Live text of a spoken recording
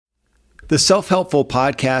The Self-Helpful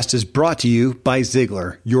Podcast is brought to you by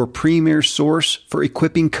Ziegler, your premier source for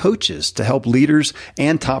equipping coaches to help leaders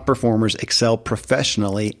and top performers excel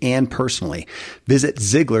professionally and personally. Visit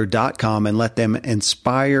Ziegler.com and let them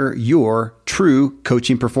inspire your true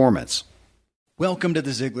coaching performance. Welcome to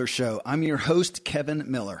The Ziegler Show. I'm your host, Kevin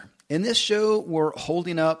Miller. In this show, we're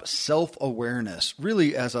holding up self-awareness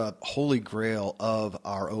really as a holy grail of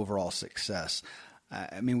our overall success.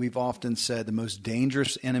 I mean, we've often said the most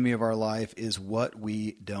dangerous enemy of our life is what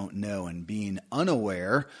we don't know, and being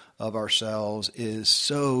unaware of ourselves is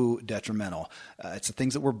so detrimental. It's the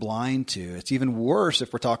things that we're blind to. It's even worse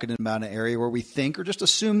if we're talking about an area where we think or just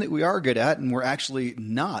assume that we are good at and we're actually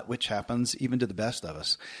not, which happens even to the best of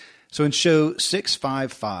us. So in show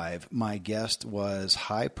 655, my guest was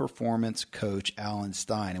high performance coach Alan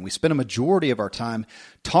Stein, and we spent a majority of our time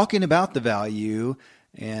talking about the value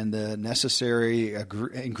and the necessary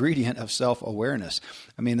ingredient of self-awareness.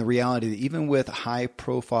 I mean, the reality that even with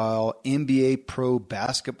high-profile NBA pro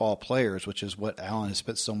basketball players, which is what Alan has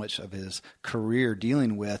spent so much of his career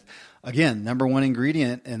dealing with, again, number one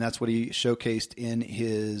ingredient, and that's what he showcased in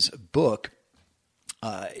his book,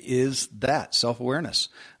 is that self-awareness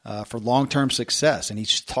for long-term success. And he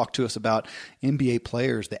talked to us about NBA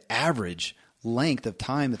players, the average length of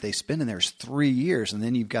time that they spend in there is 3 years. And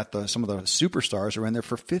then you've got some of the superstars who are in there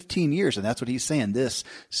for 15 years. And that's what he's saying. This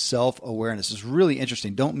self-awareness is really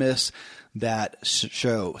interesting. Don't miss that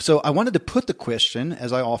show. So I wanted to put the question,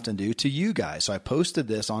 as I often do, to you guys. So I posted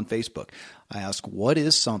this on Facebook. I asked, what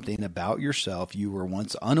is something about yourself you were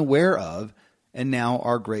once unaware of and now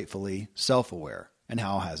are gratefully self-aware? And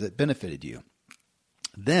how has it benefited you?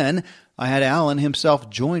 Then I had Alan himself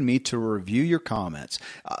join me to review your comments.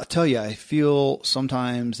 I'll tell you, I feel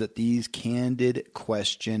sometimes that these candid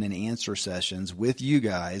question and answer sessions with you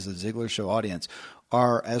guys, the Ziegler Show audience,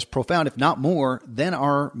 are as profound, if not more, than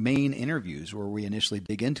our main interviews where we initially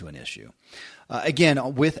dig into an issue.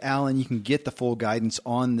 Again, with Alan, you can get the full guidance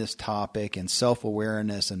on this topic and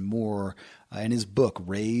self-awareness and more in his book,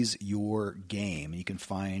 Raise Your Game. You can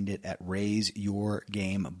find it at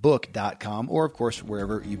raiseyourgamebook.com or, of course,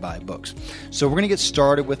 wherever you buy books. So we're going to get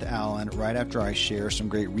started with Alan right after I share some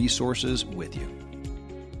great resources with you.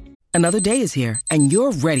 Another day is here, and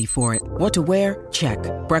you're ready for it. What to wear? Check.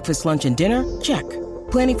 Breakfast, lunch, and dinner? Check.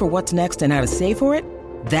 Planning for what's next and how to save for it?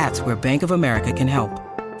 That's where Bank of America can help.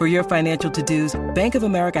 For your financial to-dos, Bank of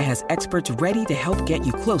America has experts ready to help get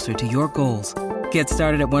you closer to your goals. Get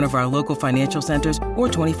started at one of our local financial centers or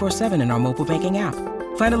 24/7 in our mobile banking app.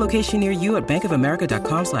 Find a location near you at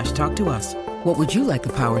bankofamerica.com/talktous. What would you like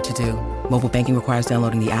the power to do? Mobile banking requires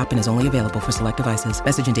downloading the app and is only available for select devices.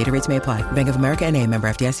 Message and data rates may apply. Bank of America N.A., member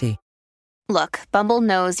FDIC. Look, Bumble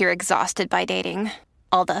knows you're exhausted by dating.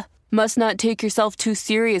 All the, must not take yourself too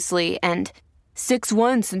seriously, and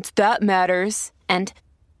 6'1" since that matters, and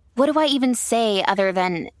what do I even say other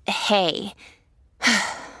than, hey?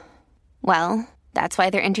 Well, that's why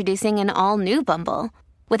they're introducing an all-new Bumble,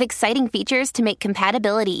 with exciting features to make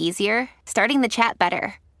compatibility easier, starting the chat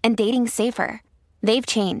better, and dating safer. They've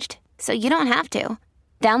changed, so you don't have to.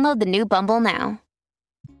 Download the new Bumble now.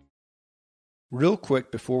 Real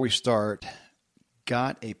quick before we start,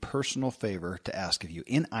 got a personal favor to ask of you.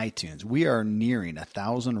 In iTunes, we are nearing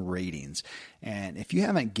 1,000 ratings. And if you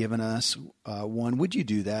haven't given us one, would you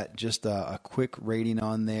do that? Just a quick rating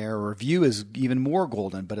on there. A review is even more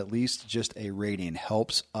golden, but at least just a rating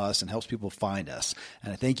helps us and helps people find us.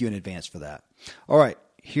 And I thank you in advance for that. All right.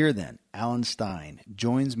 Here then, Alan Stein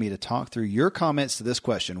joins me to talk through your comments to this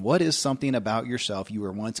question. What is something about yourself you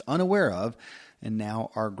were once unaware of and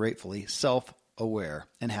now are gratefully self-aware?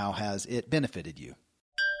 And how has it benefited you?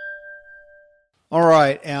 All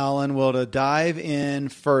right, Alan. Well, to dive in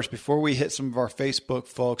first, before we hit some of our Facebook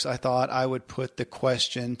folks, I thought I would put the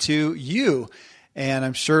question to you. And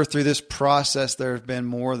I'm sure through this process, there have been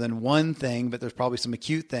more than one thing, but there's probably some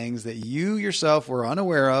acute things that you yourself were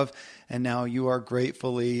unaware of, and now you are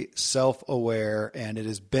gratefully self-aware, and it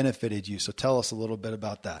has benefited you. So tell us a little bit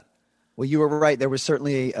about that. Well, you were right. There was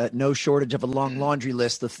certainly no shortage of a long laundry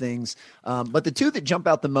list of things. But the two that jump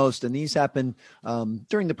out the most, and these happened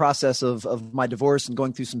during the process of my divorce and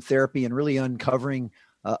going through some therapy and really uncovering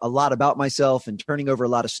a lot about myself and turning over a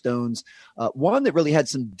lot of stones. One that really had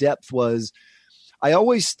some depth was I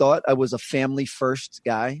always thought I was a family first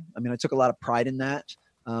guy. I mean, I took a lot of pride in that.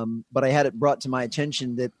 But I had it brought to my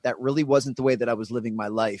attention that that really wasn't the way that I was living my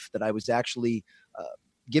life, that I was actually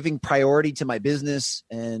giving priority to my business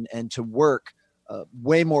and to work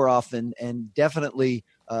way more often, and definitely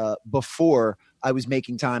before I was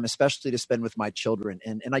making time, especially to spend with my children.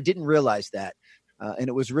 And I didn't realize that. And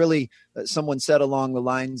it was really someone said along the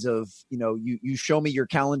lines of, you show me your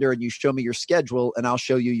calendar and you show me your schedule and I'll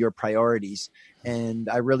show you your priorities. And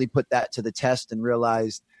I really put that to the test and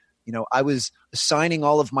realized, I was assigning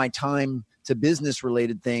all of my time to business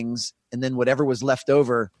related things. And then whatever was left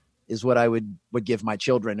over is what I would give my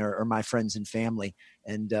children or my friends and family.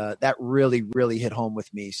 And that really, really hit home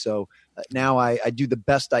with me. So now I do the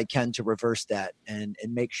best I can to reverse that and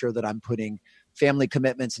make sure that I'm putting family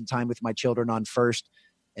commitments and time with my children on first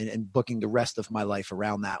and booking the rest of my life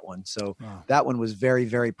around that one. So That one was very,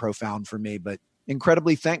 very profound for me, but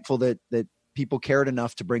incredibly thankful that people cared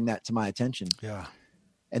enough to bring that to my attention. Yeah.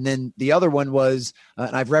 And then the other one was,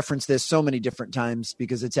 and I've referenced this so many different times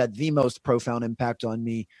because it's had the most profound impact on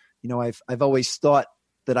me. I've always thought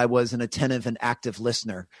that I was an attentive and active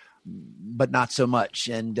listener, but not so much.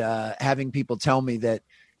 And having people tell me that,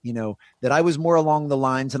 that I was more along the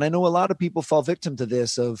lines, and I know a lot of people fall victim to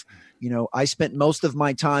this of, I spent most of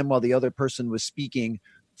my time while the other person was speaking,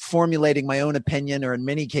 formulating my own opinion, or in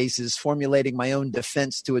many cases, formulating my own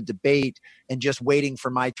defense to a debate and just waiting for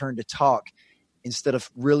my turn to talk, instead of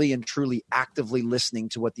really and truly actively listening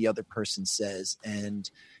to what the other person says. And,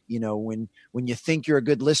 when you think you're a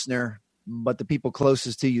good listener, but the people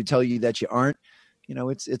closest to you tell you that you aren't,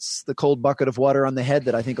 it's the cold bucket of water on the head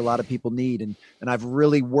that I think a lot of people need. And I've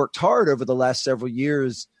really worked hard over the last several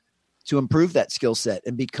years to improve that skill set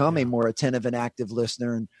and become a more attentive and active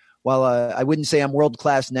listener. And while I wouldn't say I'm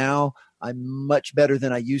world-class now, I'm much better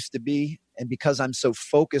than I used to be. And because I'm so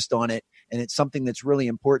focused on it and it's something that's really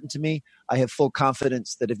important to me, I have full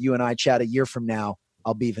confidence that if you and I chat a year from now,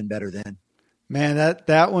 I'll be even better then. Man,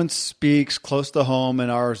 that one speaks close to home, and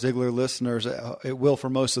our Ziglar listeners, it will for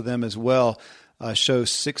most of them as well. Show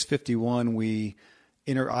 651,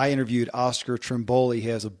 I interviewed Oscar Trimboli. He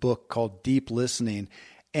has a book called Deep Listening.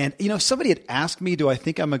 And, somebody had asked me, do I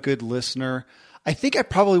think I'm a good listener? I think I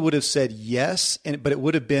probably would have said yes, but it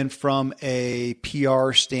would have been from a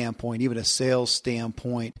PR standpoint, even a sales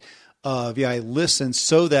standpoint of, I listen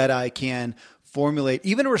so that I can formulate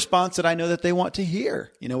even a response that I know that they want to hear,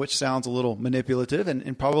 which sounds a little manipulative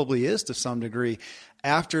and probably is to some degree.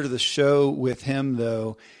 After the show with him,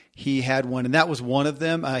 though, he had one, and that was one of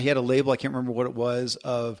them. He had a label, I can't remember what it was,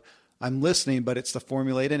 of I'm listening, but it's to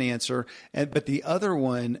formulate an answer. But the other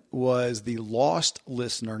one was the lost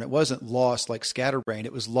listener, and it wasn't lost like scatterbrained.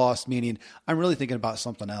 It was lost, meaning I'm really thinking about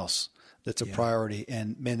something else that's a priority.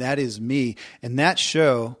 And man, that is me. And that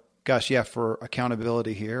show, for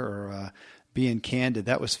accountability here or being candid,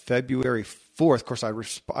 that was February 4th. Of course,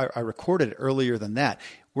 I recorded it earlier than that.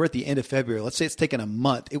 We're at the end of February. Let's say it's taken a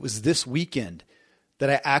month. It was this weekend that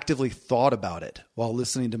I actively thought about it while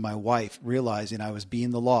listening to my wife, realizing I was being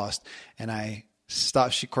the lost. And I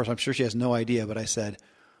stopped. Of course, I'm sure she has no idea, but I said,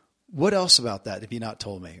 what else about that have you not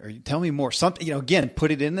told me? Or tell me more. Something, again,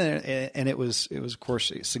 put it in there. And it was of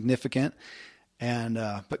course significant. And,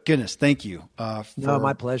 but goodness, thank you. No,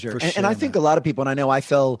 my pleasure. And I think a lot of people, and I know I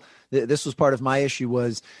fell, this was part of my issue,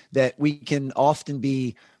 was that we can often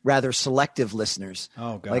be rather selective listeners.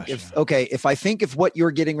 Oh gosh. Like if I think if what you're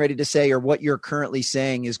getting ready to say or what you're currently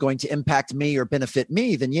saying is going to impact me or benefit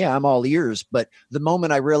me, then I'm all ears. But the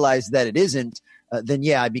moment I realize that it isn't, then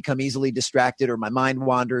I become easily distracted, or my mind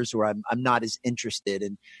wanders, or I'm not as interested.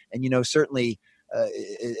 And certainly,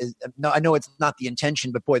 no, I know it's not the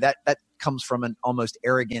intention, but boy, that comes from an almost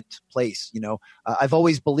arrogant place. I've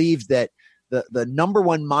always believed that the number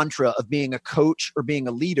one mantra of being a coach or being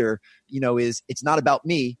a leader, is it's not about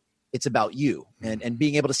me, it's about you. And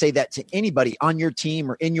being able to say that to anybody on your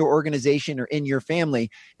team or in your organization or in your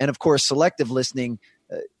family. And of course, selective listening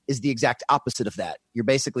is the exact opposite of that. You're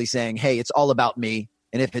basically saying, hey, it's all about me.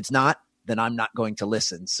 And if it's not, then I'm not going to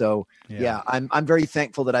listen. So I'm very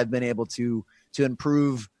thankful that I've been able to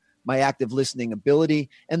improve my active listening ability.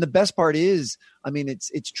 And the best part is,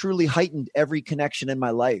 it's truly heightened every connection in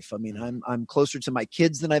my life. I'm closer to my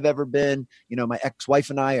kids than I've ever been. My ex-wife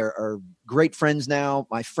and I are great friends now,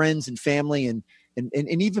 my friends and family and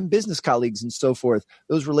even business colleagues and so forth.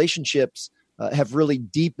 Those relationships have really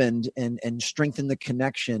deepened and strengthened the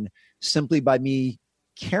connection simply by me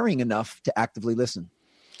caring enough to actively listen.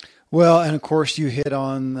 Well, and of course you hit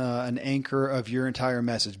on an anchor of your entire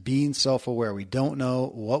message, being self-aware. We don't know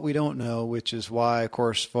what we don't know, which is why, of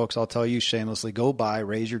course, folks, I'll tell you shamelessly, go buy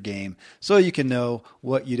Raise Your Game so you can know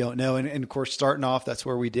what you don't know. And of course, starting off, that's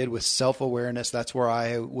where we did with self-awareness. That's where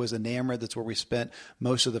I was enamored. That's where we spent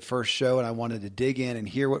most of the first show. And I wanted to dig in and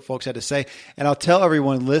hear what folks had to say. And I'll tell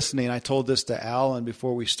everyone listening, I told this to Alan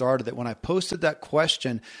before we started, that when I posted that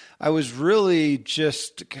question, I was really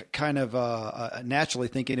just kind of naturally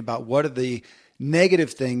thinking about what are the negative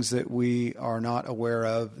things that we are not aware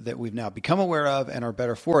of that we've now become aware of and are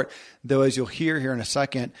better for it. Though, as you'll hear here in a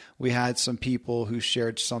second, we had some people who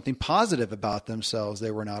shared something positive about themselves they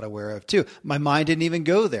were not aware of too. My mind didn't even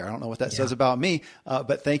go there. I don't know what that says about me,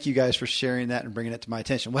 but thank you guys for sharing that and bringing it to my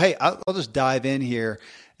attention. Well, hey, I'll just dive in here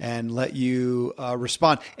and let you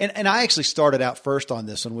respond. And I actually started out first on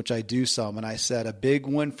this one, which I do some, and I said a big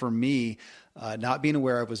one for me, not being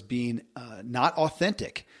aware of, was being not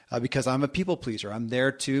authentic, because I'm a people pleaser. I'm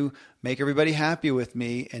there to make everybody happy with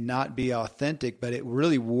me and not be authentic, but it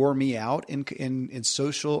really wore me out in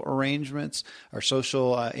social arrangements or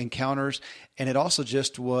social encounters. And it also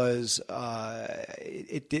just was,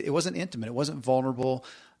 it wasn't intimate. It wasn't vulnerable.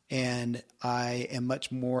 And I am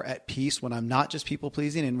much more at peace when I'm not just people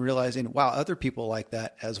pleasing and realizing, wow, other people like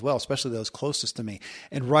that as well, especially those closest to me.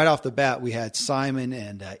 And right off the bat, we had Simon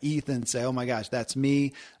and Ethan say, oh my gosh, that's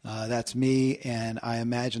me. That's me. And I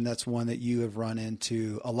imagine that's one that you have run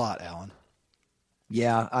into a lot, Alan.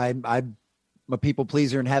 Yeah, I'm a people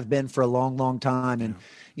pleaser and have been for a long, long time. And,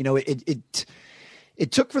 you know,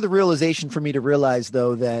 it took for the realization for me to realize,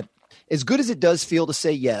 though, that as good as it does feel to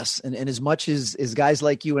say yes, and as much as guys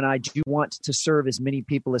like you and I do want to serve as many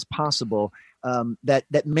people as possible,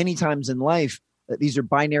 that many times in life, these are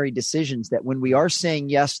binary decisions that when we are saying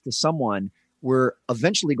yes to someone, we're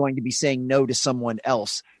eventually going to be saying no to someone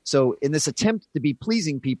else. So in this attempt to be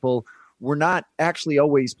pleasing people, we're not actually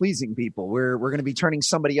always pleasing people. We're going to be turning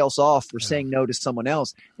somebody else off for saying no to someone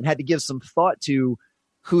else, and had to give some thought to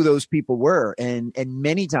who those people were. And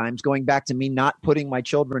many times, going back to me not putting my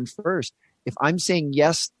children first, if I'm saying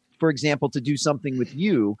yes, for example, to do something with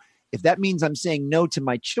you, if that means I'm saying no to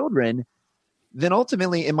my children, then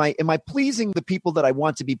ultimately, am I pleasing the people that I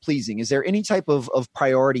want to be pleasing? Is there any type of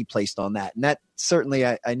priority placed on that? And that certainly,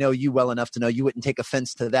 I know you well enough to know you wouldn't take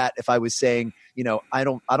offense to that if I was saying, you know, I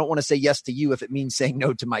don't want to say yes to you if it means saying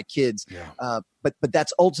no to my kids. Yeah. But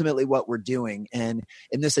that's ultimately what we're doing. And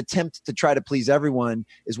in this attempt to try to please everyone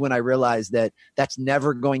is when I realized that that's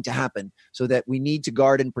never going to happen. So that we need to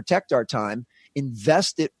guard and protect our time,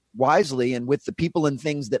 invest it wisely and with the people and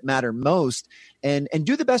things that matter most, and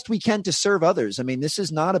do the best we can to serve others. I mean, this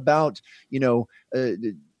is not about, you know,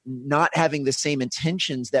 not having the same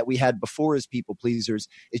intentions that we had before as people pleasers.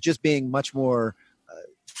 It's just being much more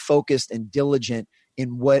focused and diligent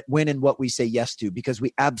in when and what we say yes to, because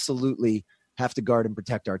we absolutely have to guard and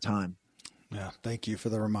protect our time. Yeah, thank you for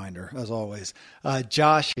the reminder, as always.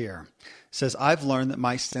 Josh here says, I've learned that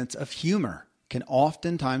my sense of humor can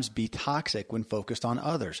oftentimes be toxic when focused on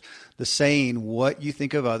others. The saying, what you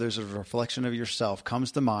think of others is a reflection of yourself,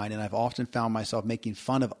 comes to mind, and I've often found myself making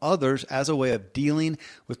fun of others as a way of dealing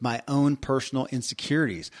with my own personal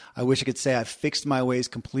insecurities. I wish I could say I've fixed my ways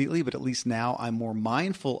completely, but at least now I'm more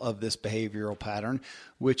mindful of this behavioral pattern,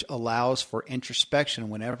 which allows for introspection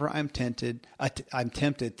whenever I'm tempted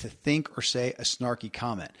to think or say a snarky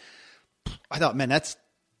comment. I thought, man, that's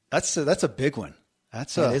a big one.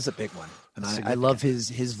 That is a big one. And I love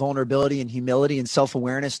his vulnerability and humility and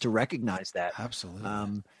self-awareness to recognize that.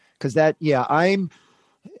 Absolutely. Because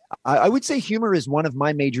I would say humor is one of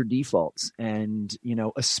my major defaults. And, you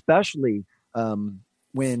know, especially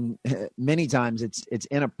when many times it's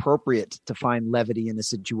inappropriate to find levity in a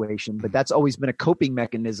situation, but that's always been a coping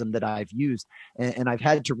mechanism that I've used. And I've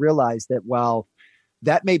had to realize that while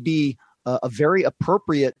that may be a very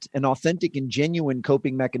appropriate and authentic and genuine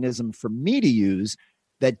coping mechanism for me to use,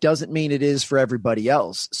 that doesn't mean it is for everybody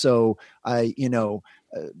else. So I,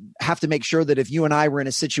 have to make sure that if you and I were in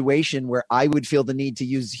a situation where I would feel the need to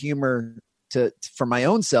use humor for my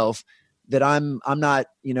own self, that I'm not,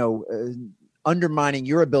 undermining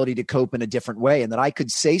your ability to cope in a different way, and that I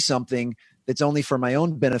could say something that's only for my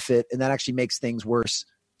own benefit, and that actually makes things worse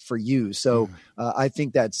for you. So I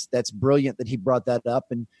think that's brilliant that he brought that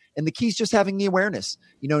up. And the key is just having the awareness.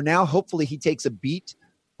 Now hopefully he takes a beat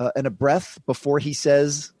and a breath before he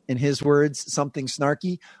says, in his words, something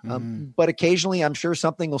snarky. But occasionally I'm sure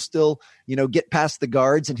something will still, get past the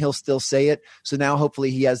guards and he'll still say it. So now hopefully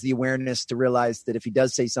he has the awareness to realize that if he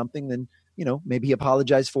does say something, then, maybe he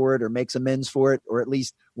apologizes for it or makes amends for it, or at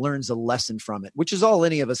least learns a lesson from it, which is all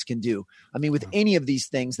any of us can do. I mean, with any of these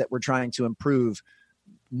things that we're trying to improve,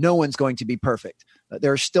 no one's going to be perfect.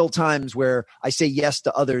 There are still times where I say yes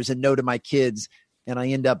to others and no to my kids, and I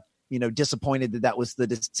end up, disappointed that was the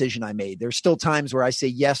decision I made. There's still times where I say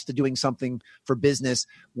yes to doing something for business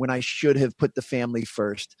when I should have put the family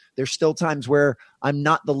first. There's still times where I'm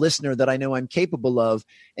not the listener that I know I'm capable of,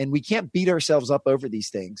 and we can't beat ourselves up over these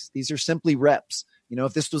things. These are simply reps.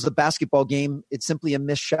 If this was a basketball game, it's simply a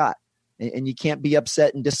missed shot, and you can't be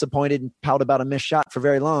upset and disappointed and pout about a missed shot for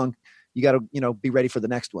very long. You got to, be ready for the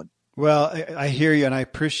next one. Well, I hear you, and I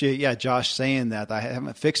appreciate, Josh saying that. I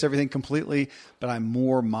haven't fixed everything completely, but I'm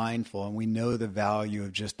more mindful, and we know the value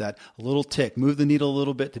of just that little tick. Move the needle a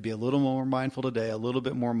little bit to be a little more mindful today, a little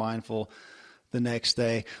bit more mindful the next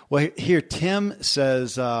day. Well, here, Tim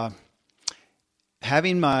says,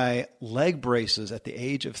 having my leg braces at the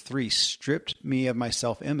age of 3 stripped me of my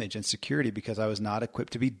self-image and security because I was not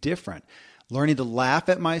equipped to be different. Learning to laugh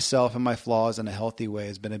at myself and my flaws in a healthy way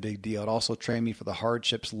has been a big deal. It also trained me for the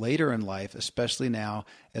hardships later in life, especially now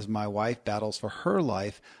as my wife battles for her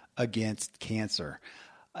life against cancer.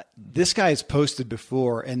 This guy has posted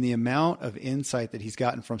before, and the amount of insight that he's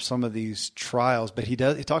gotten from some of these trials, but he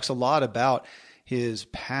talks a lot about his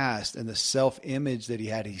past and the self-image that he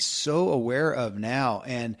had. He's so aware of now.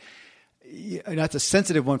 And that's a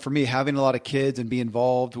sensitive one for me, having a lot of kids and be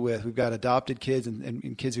involved with, we've got adopted kids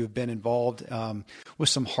and kids who have been involved with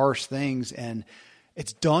some harsh things. And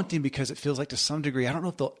it's daunting because it feels like to some degree, I don't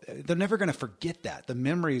know if they're never going to forget that. The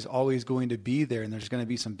memory is always going to be there, and there's going to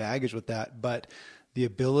be some baggage with that. But the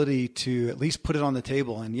ability to at least put it on the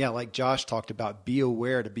table and like Josh talked about, be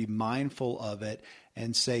aware, to be mindful of it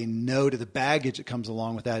and say no to the baggage that comes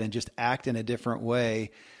along with that and just act in a different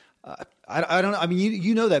way. I don't know. I mean,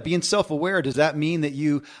 you know that being self-aware, does that mean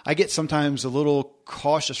that I get sometimes a little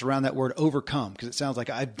cautious around that word overcome, because it sounds like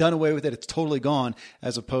I've done away with it. It's totally gone,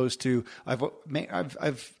 as opposed to I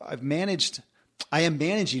am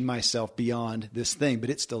managing myself beyond this thing, but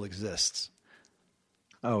it still exists.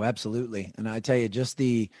 Oh, absolutely. And I tell you, just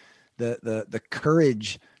the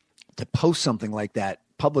courage to post something like that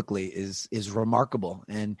publicly is remarkable.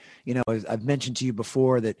 And, as I've mentioned to you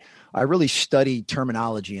before, that I really study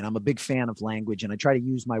terminology, and I'm a big fan of language, and I try to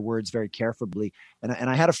use my words very carefully. And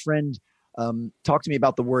I had a friend talk to me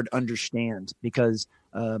about the word understand, because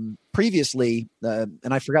previously,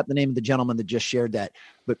 and I forgot the name of the gentleman that just shared that,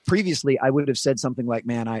 but previously I would have said something like,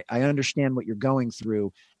 man, I understand what you're going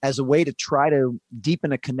through, as a way to try to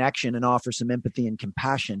deepen a connection and offer some empathy and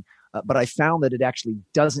compassion. But I found that it actually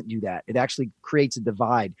doesn't do that. It actually creates a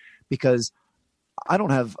divide, because I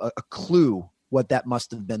don't have a clue what that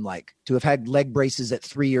must have been like to have had leg braces at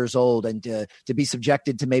 3 years old, and to be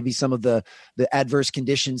subjected to maybe some of the adverse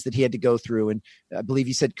conditions that he had to go through. And I believe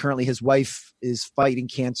he said currently his wife is fighting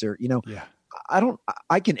cancer. I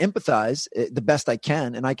can empathize the best I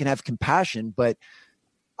can, and I can have compassion, but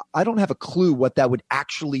I don't have a clue what that would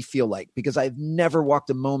actually feel like, because I've never walked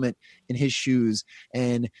a moment in his shoes.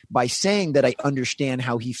 And by saying that I understand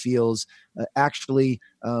how he feels, actually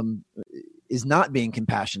is not being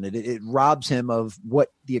compassionate. It robs him of what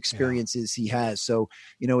the experiences he has. So,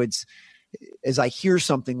 it's, as I hear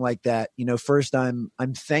something like that, first I'm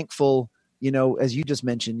thankful, as you just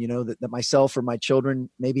mentioned, that myself or my children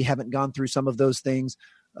maybe haven't gone through some of those things.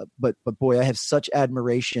 But boy, I have such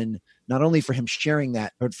admiration, not only for him sharing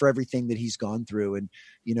that, but for everything that he's gone through. And,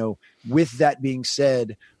 with that being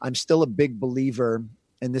said, I'm still a big believer,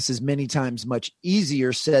 and this is many times much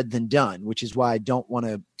easier said than done, which is why I don't want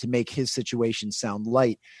to make his situation sound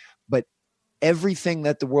light. But everything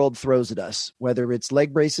that the world throws at us, whether it's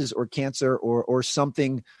leg braces or cancer or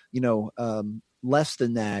something, less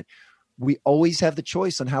than that, we always have the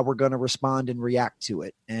choice on how we're going to respond and react to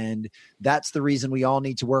it. And that's the reason we all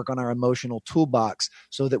need to work on our emotional toolbox,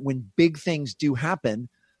 so that when big things do happen,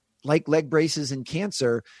 like leg braces and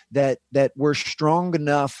cancer, that we're strong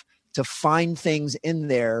enough to find things in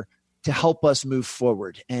there to help us move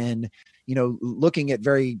forward. And, looking at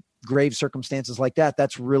very grave circumstances like that,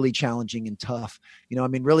 that's really challenging and tough.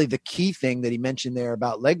 Really the key thing that he mentioned there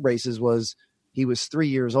about leg braces was he was 3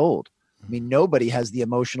 years old. Nobody has the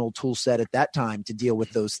emotional tool set at that time to deal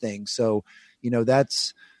with those things. So,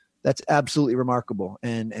 that's absolutely remarkable.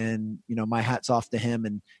 And, my hat's off to him.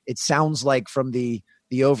 And it sounds like from the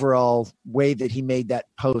overall way that he made that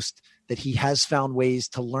post, that he has found ways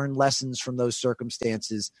to learn lessons from those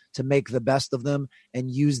circumstances, to make the best of them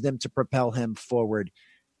and use them to propel him forward.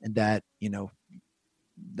 And that,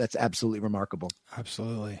 that's absolutely remarkable.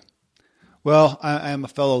 Absolutely. Well, I am a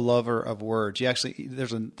fellow lover of words.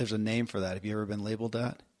 There's a name for that. Have you ever been labeled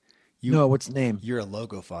that? No, what's the name? You're a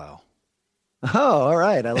logophile. Oh, all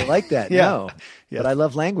right. I like that. Yeah. No, yes. But I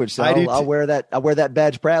love language, so I'll wear that. I'll wear that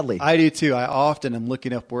badge proudly. I do too. I often am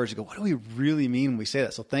looking up words and go, what do we really mean when we say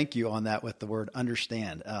that? So thank you on that with the word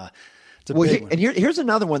understand. It's a big one. And here's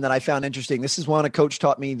another one that I found interesting. This is one a coach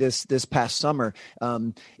taught me this past summer.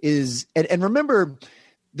 And remember,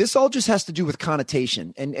 this all just has to do with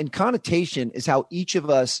connotation, and connotation is how each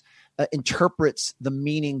of us interprets the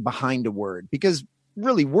meaning behind a word, because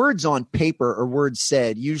really words on paper or words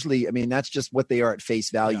said, usually, that's just what they are at face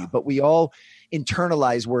value, but we all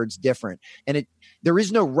internalize words different, and there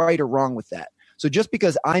is no right or wrong with that. So just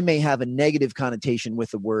because I may have a negative connotation with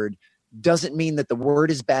the word doesn't mean that the word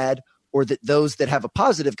is bad or that those that have a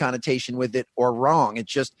positive connotation with it are wrong.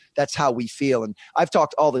 It's just, that's how we feel. And I've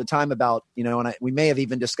talked all the time about, and we may have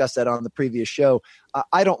even discussed that on the previous show.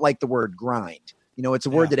 I don't like the word grind. It's a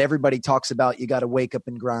word that everybody talks about. You got to wake up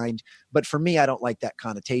and grind. But for me, I don't like that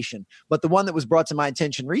connotation. But the one that was brought to my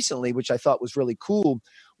attention recently, which I thought was really cool,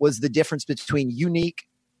 was the difference between unique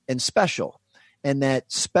and special. And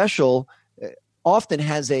that special often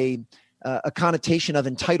has a connotation of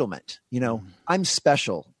entitlement. I'm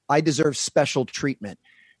special. I deserve special treatment,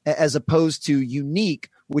 as opposed to unique,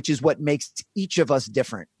 which is what makes each of us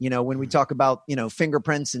different. When we talk about,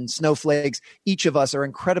 fingerprints and snowflakes, each of us are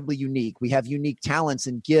incredibly unique. We have unique talents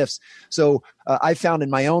and gifts. So I found in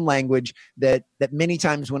my own language that many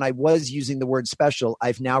times when I was using the word special,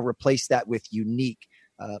 I've now replaced that with unique.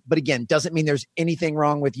 But again, doesn't mean there's anything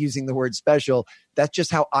wrong with using the word special. That's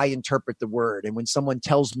just how I interpret the word. And when someone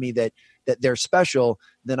tells me that they're special,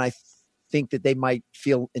 then I think that they might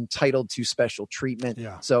feel entitled to special treatment.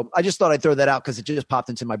 Yeah. So I just thought I'd throw that out because it just popped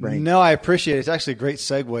into my brain. No, I appreciate it. It's actually a great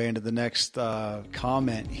segue into the next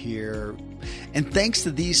comment here. And thanks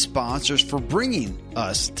to these sponsors for bringing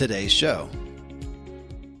us today's show.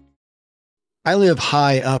 I live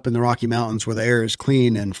high up in the Rocky Mountains where the air is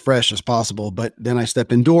clean and fresh as possible, but then I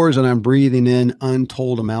step indoors and I'm breathing in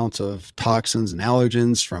untold amounts of toxins and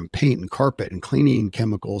allergens from paint and carpet and cleaning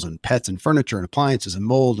chemicals and pets and furniture and appliances and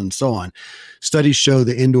mold and so on. Studies show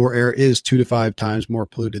the indoor air is 2 to 5 times more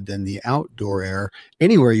polluted than the outdoor air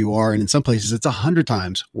anywhere you are, and in some places it's 100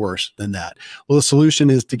 times worse than that. Well, the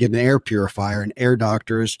solution is to get an air purifier, and Air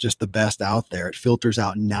Doctor is just the best out there. It filters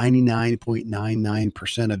out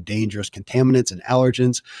 99.99% of dangerous contaminants and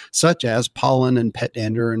allergens such as pollen and pet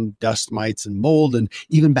dander and dust mites and mold and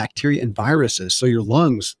even bacteria and viruses, so your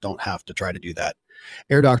lungs don't have to try to do that.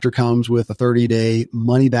 Air Doctor comes with a 30-day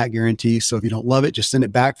money-back guarantee, so if you don't love it, just send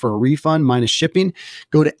it back for a refund minus shipping.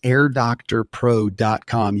 Go to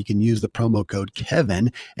airdoctorpro.com. You can use the promo code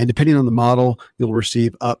Kevin, and depending on the model, you'll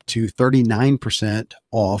receive up to 39%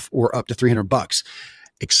 off or up to $300.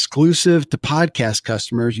 Exclusive to podcast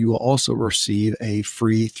customers, you will also receive a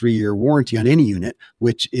free 3-year warranty on any unit,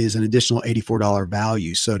 which is an additional $84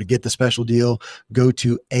 value. So to get the special deal, go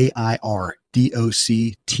to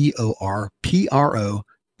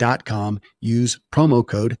airdoctorpro.com. Use promo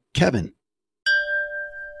code Kevin.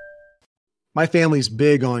 My family's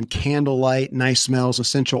big on candlelight, nice smells,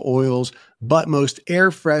 essential oils, but most air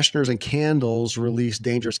fresheners and candles release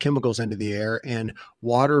dangerous chemicals into the air, and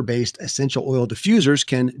water-based essential oil diffusers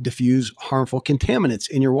can diffuse harmful contaminants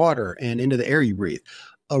in your water and into the air you breathe.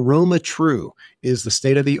 Aroma True is the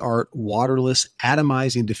state-of-the-art waterless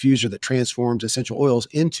atomizing diffuser that transforms essential oils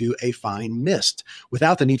into a fine mist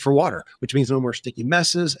without the need for water, which means no more sticky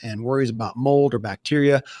messes and worries about mold or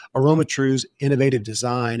bacteria. Aroma True's innovative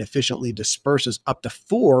design efficiently disperses up to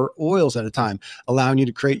 4 oils at a time, allowing you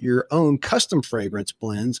to create your own custom fragrance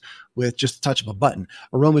blends with just the touch of a button.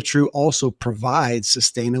 Aroma True also provides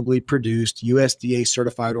sustainably produced USDA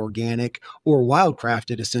certified organic or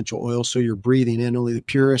wildcrafted essential oils, so you're breathing in only the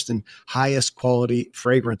purest and highest quality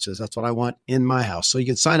fragrances. That's what I want in my house. So you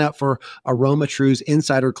can sign up for Aroma True's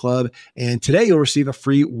Insider Club, and today you'll receive a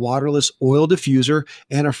free waterless oil diffuser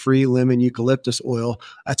and a free lemon eucalyptus oil.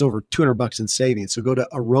 That's over $200 in savings. So go to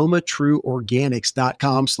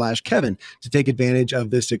aromatrueorganics.com/Kevin to take advantage of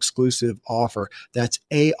this exclusive offer. That's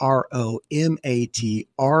aromatrueorganics.com/KEVIN.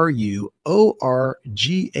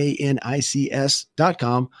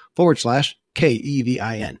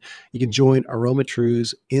 You can join Aroma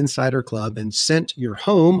True's Insider Club and scent your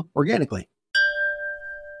home organically.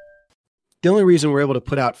 The only reason we're able to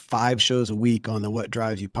put out 5 shows a week on the What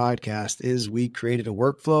Drives You podcast is we created a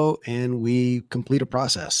workflow and we complete a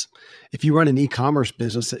process. If you run an e-commerce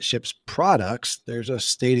business that ships products, there's a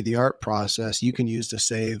state-of-the-art process you can use to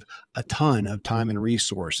save a ton of time and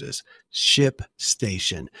resources.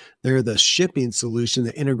 ShipStation. They're the shipping solution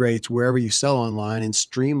that integrates wherever you sell online and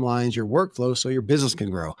streamlines your workflow so your business can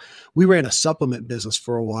grow. We ran a supplement business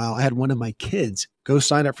for a while. I had one of my kids go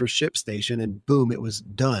sign up for ShipStation and boom, it was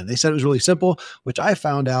done. They said it was really simple, which I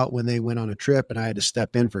found out when they went on a trip and I had to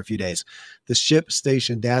step in for a few days. The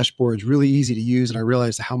ShipStation dashboard is really easy to use, and I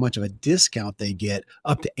realized how much of a discount they get,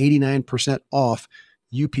 up to 89% off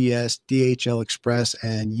UPS, DHL Express,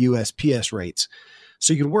 and USPS rates.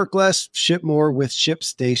 So you can work less, ship more with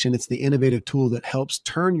ShipStation. It's the innovative tool that helps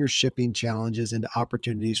turn your shipping challenges into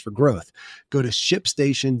opportunities for growth. Go to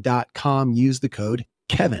ShipStation.com, use the code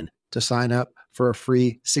Kevin to sign up for a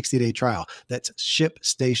free 60-day trial. That's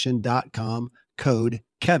ShipStation.com, code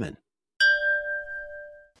Kevin.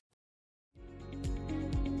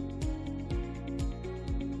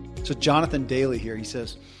 So Jonathan Daly here, he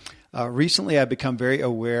says, recently I've become very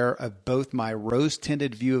aware of both my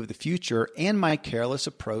rose-tinted view of the future and my careless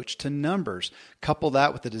approach to numbers. Couple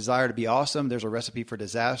that with the desire to be awesome, there's a recipe for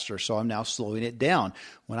disaster, so I'm now slowing it down.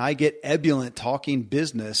 When I get ebullient talking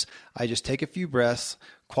business, I just take a few breaths,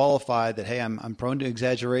 qualify that, hey, I'm prone to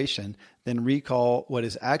exaggeration, then recall what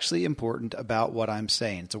is actually important about what I'm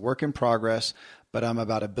saying. It's a work in progress, but I'm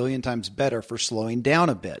about 1 billion times better for slowing down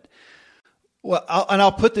a bit. Well,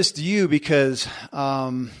 I'll put this to you because,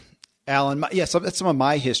 Alan, that's some of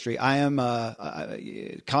my history. I am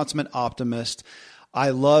a consummate optimist.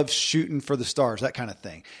 I love shooting for the stars, that kind of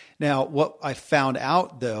thing. Now, what I found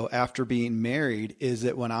out, though, after being married is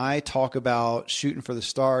that when I talk about shooting for the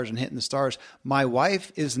stars and hitting the stars, my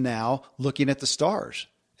wife is now looking at the stars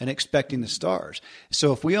and expecting the stars.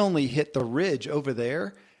 So if we only hit the ridge over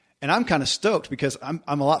there, and I'm kind of stoked because I'm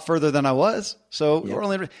a lot further than I was. So we're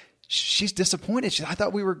only... She's disappointed. I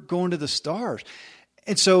thought we were going to the stars.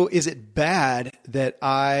 And so is it bad that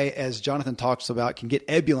I, as Jonathan talks about, can get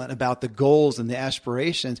ebullient about the goals and the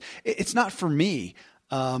aspirations? It's not for me.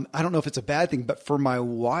 I don't know if it's a bad thing, but for my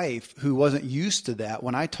wife who wasn't used to that,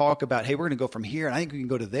 when I talk about, hey, we're going to go from here and I think we can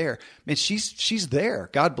go to there, man, she's there.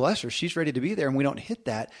 God bless her. She's ready to be there. And we don't hit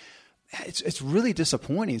that. It's really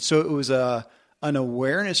disappointing. So it was an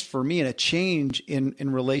awareness for me and a change in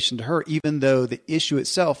relation to her, even though the issue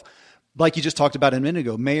itself, like you just talked about a minute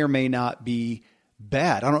ago, may or may not be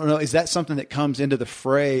bad. I don't know. Is that something that comes into the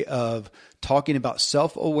fray of talking about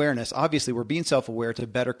self-awareness? Obviously, we're being self-aware to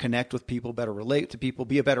better connect with people, better relate to people,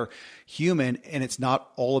 be a better human. And it's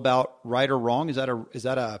not all about right or wrong. Is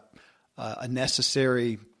that a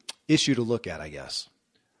necessary issue to look at, I guess?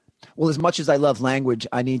 Well, as much as I love language,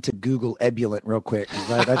 I need to Google ebullient real quick.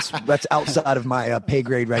 That's outside of my pay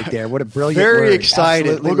grade right there. What a brilliant Very word. excited.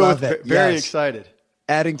 Absolutely We'll go love with it. very Yes. excited.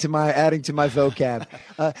 Adding to my vocab.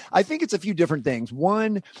 I think it's a few different things.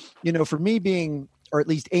 One, for me being, or at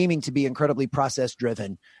least aiming to be incredibly process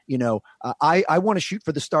driven, I want to shoot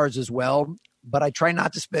for the stars as well, but I try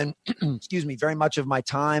not to spend, very much of my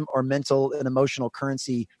time or mental and emotional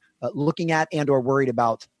currency looking at and or worried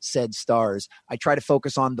about said stars. I try to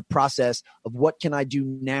focus on the process of what can I do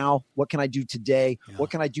now? What can I do today? Yeah. What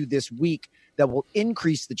can I do this week that will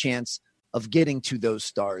increase the chance of getting to those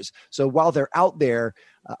stars? So while they're out there,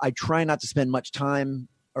 I try not to spend much time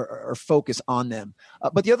or focus on them.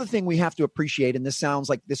 But the other thing we have to appreciate, and this sounds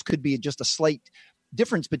like this could be just a slight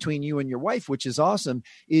difference between you and your wife, which is awesome,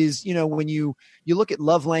 is, when you look at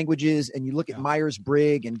love languages and you look at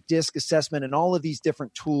Myers-Briggs and DISC assessment and all of these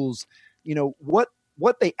different tools,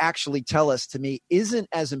 what they actually tell us, to me, isn't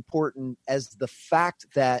as important as the fact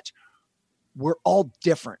that we're all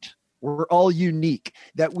different. We're all unique,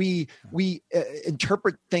 that we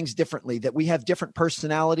interpret things differently, that we have different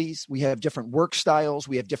personalities, we have different work styles,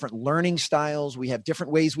 we have different learning styles, we have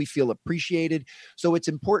different ways we feel appreciated. So it's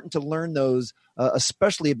important to learn those,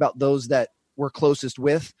 especially about those that we're closest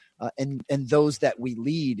with and those that we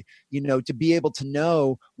lead, to be able to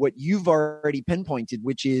know what you've already pinpointed,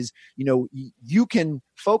 which is, you can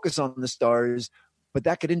focus on the stars, but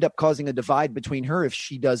that could end up causing a divide between her if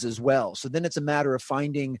she does as well. So then it's a matter of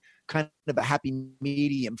finding kind of a happy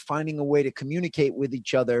medium, finding a way to communicate with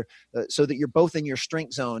each other so that you're both in your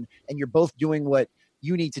strength zone and you're both doing what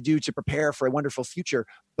you need to do to prepare for a wonderful future.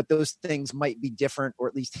 But those things might be different, or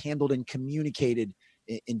at least handled and communicated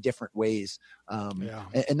in different ways.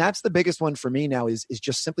 And that's the biggest one for me now is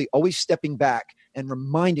just simply always stepping back and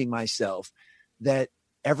reminding myself that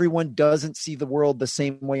everyone doesn't see the world the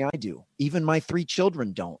same way I do. Even my 3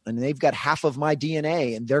 children don't. And they've got half of my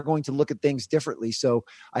DNA and they're going to look at things differently. So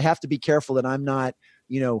I have to be careful that I'm not,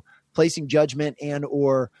 placing judgment and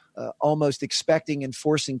or almost expecting and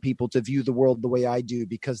forcing people to view the world the way I do,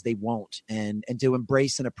 because they won't. And to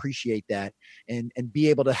embrace and appreciate that and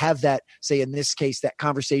be able to have that, say in this case, that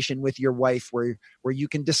conversation with your wife where you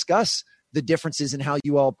can discuss the differences in how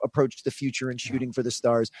you all approach the future and shooting for the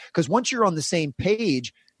stars. Because once you're on the same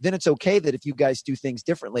page, then it's okay that if you guys do things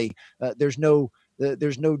differently, there's no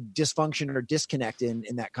dysfunction or disconnect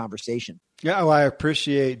in that conversation. Yeah, well, I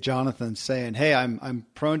appreciate Jonathan saying, "Hey, I'm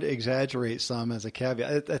prone to exaggerate some," as a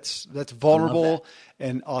caveat. That's vulnerable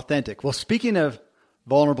and authentic. Well, speaking of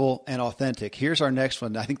vulnerable and authentic, here's our next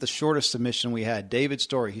one. I think the shortest submission we had. David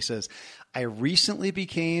Story. He says, "I recently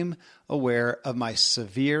became aware of my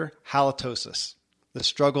severe halitosis. The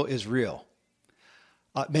struggle is real."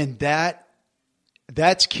 Man,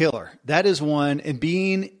 that's killer. That is one. And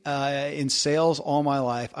being in sales all my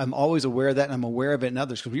life, I'm always aware of that, and I'm aware of it in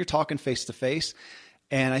others. Because when you're talking face to face,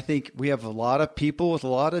 and I think we have a lot of people with a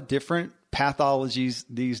lot of different pathologies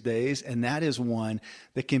these days, and that is one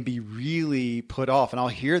that can be really put off. And I'll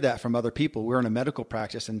hear that from other people. We're in a medical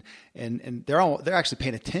practice, and they're actually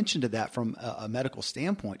paying attention to that from a medical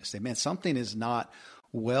standpoint to say, man, something is not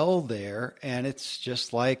well there, and it's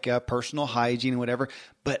just like personal hygiene and whatever.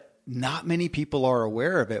 But not many people are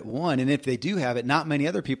aware of it. One, and if they do have it, not many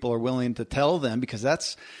other people are willing to tell them, because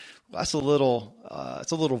that's a little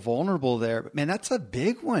vulnerable there. But man, that's a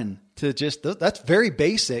big one to just. That's very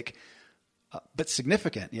basic. But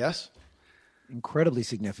significant, yes? Incredibly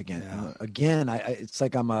significant. Yeah. Again, it's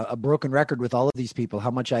like I'm a broken record with all of these people,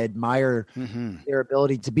 how much I admire their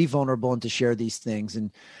ability to be vulnerable and to share these things.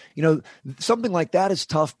 And, something like that is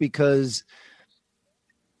tough because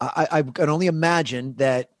I can only imagine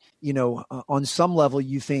that, on some level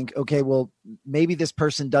you think, okay, well, maybe this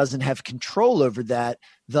person doesn't have control over that.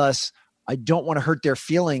 Thus, I don't want to hurt their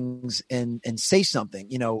feelings and say something.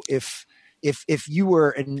 If you were,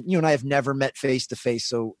 and you and I have never met face to face,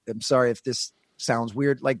 so I'm sorry if this sounds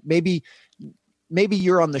weird. Like maybe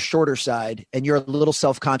you're on the shorter side and you're a little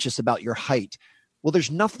self-conscious about your height. Well,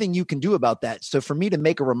 there's nothing you can do about that. So for me to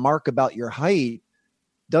make a remark about your height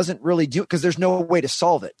doesn't really do it, because there's no way to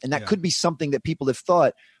solve it. And that could be something that people have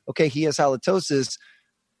thought, okay, he has halitosis.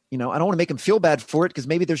 I don't want to make him feel bad for it because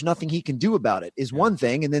maybe there's nothing he can do about it is one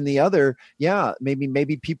thing. And then the other,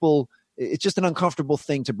 maybe people, it's just an uncomfortable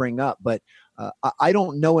thing to bring up, but I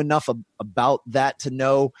don't know enough about that to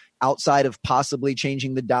know, outside of possibly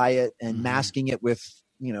changing the diet and masking it with,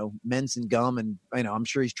 mints and gum. And I'm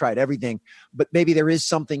sure he's tried everything, but maybe there is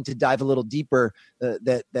something to dive a little deeper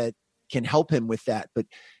that can help him with that. But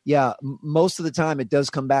most of the time it does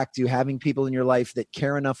come back to having people in your life that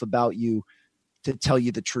care enough about you to tell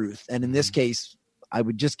you the truth. And in this case, I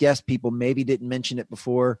would just guess people maybe didn't mention it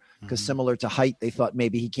before because similar to height, they thought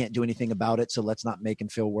maybe he can't do anything about it. So let's not make him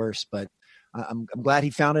feel worse. But I'm glad he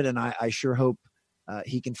found it. And I sure hope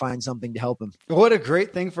he can find something to help him. What a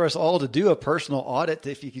great thing for us all to do, a personal audit.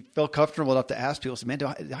 If you feel comfortable enough to ask people, say, man, do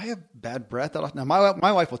I have bad breath? Now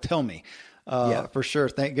my wife will tell me for sure.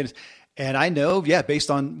 Thank goodness. And I know,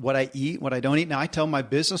 based on what I eat, what I don't eat. Now I tell my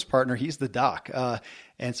business partner, he's the doc.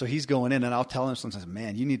 And so he's going in and I'll tell him sometimes,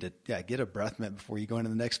 man, you need to get a breath mint before you go into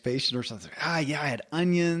the next patient or something. I had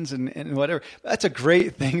onions and whatever. That's a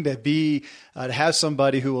great thing to be, to have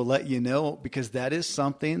somebody who will let you know, because that is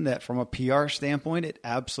something that from a PR standpoint, it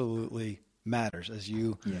absolutely matters, as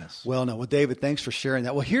you well know. Well, David, thanks for sharing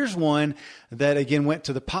that. Well, here's one that again went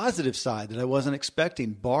to the positive side that I wasn't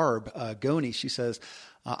expecting. Barb Goni, she says,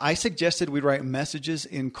 I suggested we write messages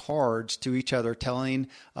in cards to each other, telling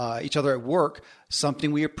each other at work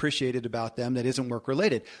something we appreciated about them that isn't work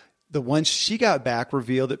related. The ones she got back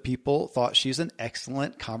revealed that people thought she's an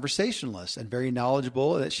excellent conversationalist and very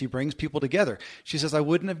knowledgeable, that she brings people together. She says, I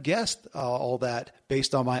wouldn't have guessed all that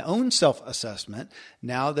based on my own self-assessment.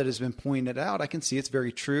 Now that has been pointed out, I can see it's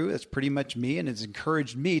very true. It's pretty much me, and it's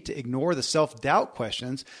encouraged me to ignore the self-doubt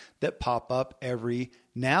questions that pop up every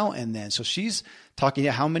now and then. So she's talking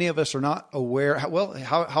about how many of us are not aware.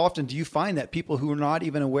 How often do you find that people who are not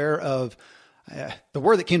even aware of the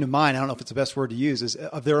word that came to mind, I don't know if it's the best word to use, is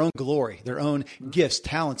of their own glory, their own gifts,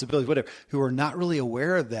 talents, abilities, whatever, who are not really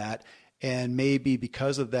aware of that, and maybe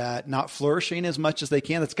because of that, not flourishing as much as they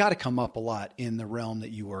can. That's got to come up a lot in the realm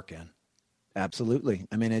that you work in. Absolutely.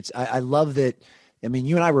 I mean, I love that. I mean,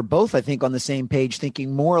 you and I were both, I think, on the same page,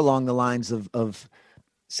 thinking more along the lines of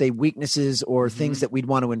say weaknesses or things that we'd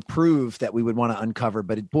want to improve, that we would want to uncover.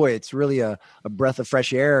 But boy, it's really a breath of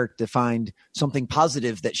fresh air to find something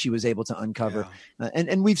positive that she was able to uncover. Yeah.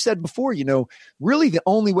 And we've said before, really the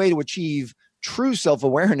only way to achieve true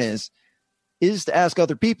self-awareness is to ask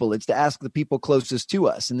other people. It's to ask the people closest to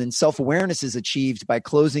us. And then self-awareness is achieved by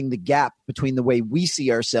closing the gap between the way we see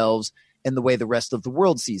ourselves and the way the rest of the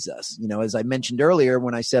world sees us. As I mentioned earlier,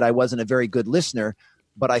 when I said I wasn't a very good listener,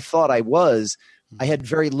 but I thought I was, I had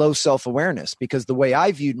very low self-awareness because the way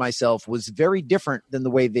I viewed myself was very different than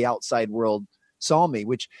the way the outside world saw me,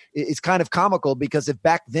 which is kind of comical because if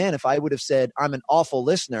I would have said I'm an awful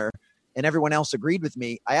listener and everyone else agreed with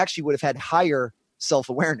me, I actually would have had higher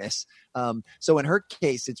self-awareness. So in her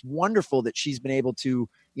case, it's wonderful that she's been able to,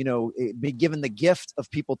 be given the gift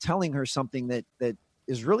of people telling her something that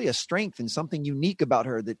is really a strength and something unique about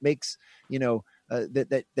her that makes,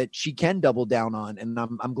 that she can double down on. And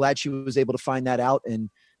I'm glad she was able to find that out. And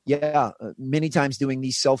many times doing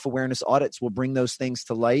these self-awareness audits will bring those things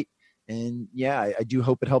to light. And I do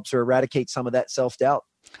hope it helps her eradicate some of that self-doubt.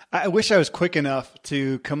 I wish I was quick enough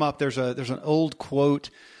to come up. There's an old quote,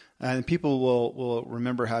 and people will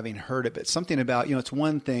remember having heard it, but something about, it's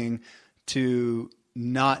one thing to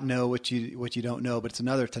not know what you don't know, but it's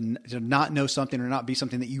another to not know something or not be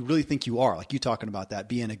something that you really think you are. Like you talking about that,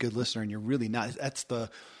 being a good listener and you're really not. That's the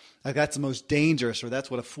most dangerous, or that's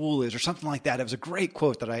what a fool is, or something like that. It was a great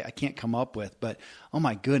quote that I can't come up with, but oh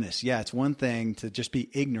my goodness. Yeah. It's one thing to just be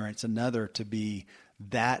ignorant. It's another to be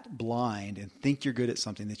that blind and think you're good at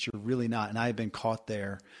something that you're really not. And I've been caught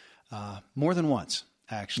there more than once.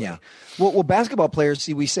 Actually. Yeah. Well, basketball players,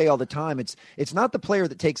 see, we say all the time, it's not the player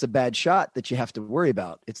that takes a bad shot that you have to worry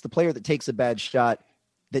about. It's the player that takes a bad shot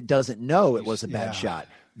that doesn't know it was a bad shot.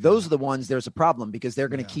 Those are the ones there's a problem, because they're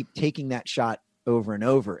going to keep taking that shot over and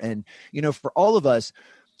over. And, for all of us,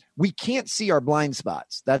 we can't see our blind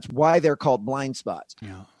spots. That's why they're called blind spots.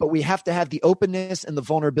 Yeah. But we have to have the openness and the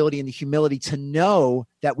vulnerability and the humility to know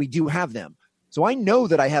that we do have them. So I know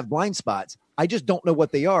that I have blind spots. I just don't know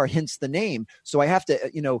what they are, hence the name. So I have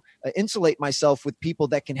to, insulate myself with people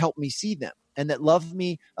that can help me see them and that love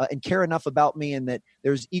me and care enough about me, and that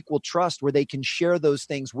there's equal trust where they can share those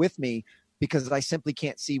things with me, because I simply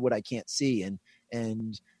can't see what I can't see.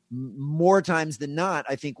 And more times than not,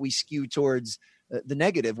 I think we skew towards the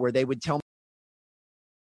negative, where they would tell me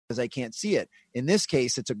because I can't see it. In this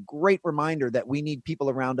case, it's a great reminder that we need people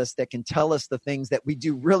around us that can tell us the things that we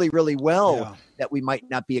do really, really well that we might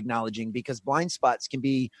not be acknowledging, because blind spots can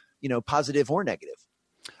be, positive or negative.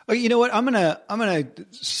 Oh, you know what? I'm gonna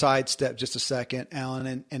sidestep just a second,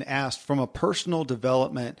 Alan, and ask from a personal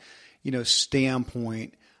development,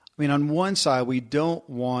 standpoint. I mean, on one side, we don't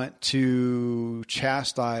want to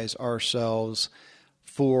chastise ourselves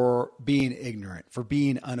for being ignorant, for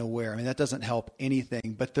being unaware. I mean, that doesn't help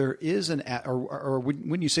anything. But there is or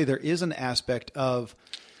when you say there is an aspect of,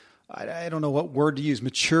 I don't know what word to use,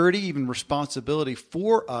 maturity, even responsibility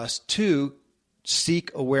for us to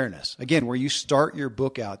seek awareness. Again, where you start your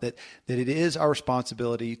book out, that it is our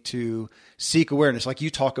responsibility to seek awareness. Like you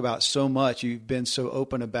talk about so much, you've been so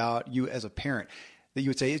open about you as a parent, that you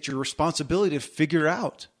would say it's your responsibility to figure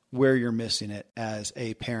out where you're missing it as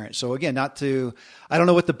a parent. So again, I don't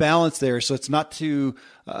know what the balance there is. So it's not to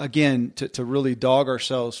really dog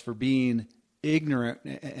ourselves for being ignorant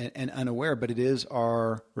and unaware, but it is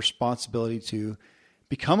our responsibility to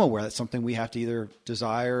become aware. That's something we have to either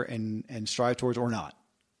desire and strive towards or not.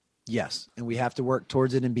 Yes. And we have to work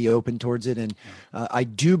towards it and be open towards it. And I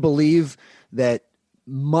do believe that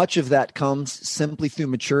much of that comes simply through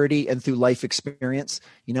maturity and through life experience.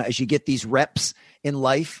 As you get these reps in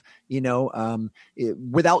life,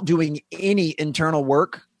 without doing any internal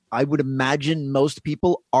work, I would imagine most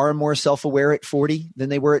people are more self-aware at 40 than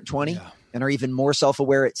they were at 20. And are even more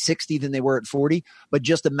self-aware at 60 than they were at 40. But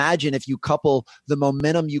just imagine if you couple the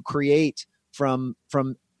momentum you create from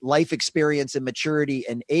life experience and maturity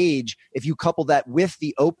and age, if you couple that with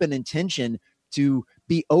the open intention to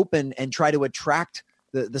be open and try to attract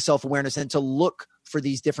the self-awareness and to look for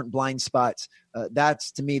these different blind spots,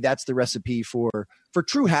 that's the recipe for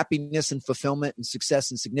true happiness and fulfillment and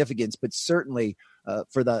success and significance, but certainly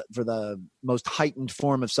for the most heightened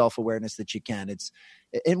form of self-awareness that you can.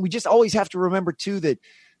 And we just always have to remember too that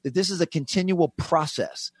this is a continual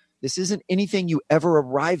process. This isn't anything you ever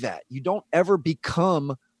arrive at. You don't ever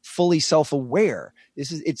become fully self-aware.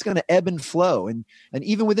 It's going to ebb and flow. And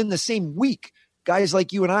even within the same week, guys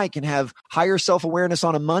like you and I can have higher self-awareness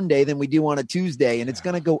on a Monday than we do on a Tuesday. And it's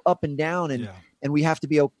going to go up and down. And we have to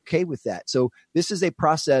be okay with that. So this is a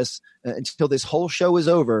process until this whole show is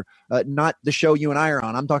over, not the show you and I are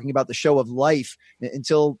on. I'm talking about the show of life.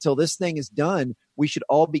 Until this thing is done, we should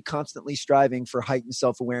all be constantly striving for heightened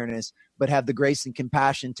self-awareness, but have the grace and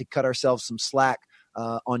compassion to cut ourselves some slack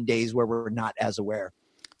on days where we're not as aware.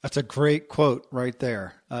 That's a great quote right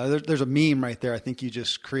there. There's a meme right there I think you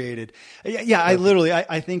just created. Yeah,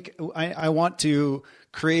 I think I want to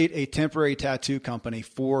create a temporary tattoo company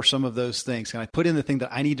for some of those things. And I put in the thing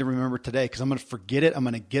that I need to remember today, because I'm going to forget it. I'm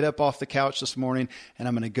going to get up off the couch this morning and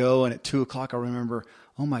I'm going to go, and at 2:00 I'll remember,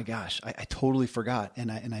 oh my gosh, I totally forgot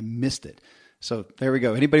and I missed it. So there we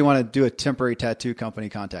go. Anybody want to do a temporary tattoo company,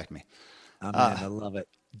 contact me. Oh, man, I love it.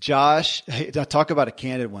 Josh, talk about a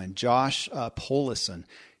candid one. Josh Polison.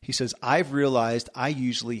 He says, I've realized I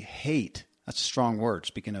usually hate, that's a strong word,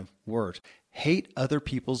 speaking of words, hate other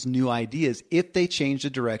people's new ideas if they change the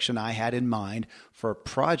direction I had in mind for a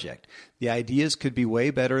project. The ideas could be way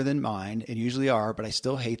better than mine, and usually are, but I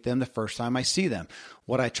still hate them the first time I see them.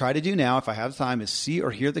 What I try to do now, if I have time, is see or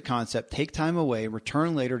hear the concept, take time away,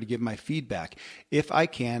 return later to give my feedback. If I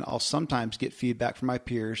can, I'll sometimes get feedback from my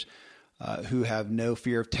peers who have no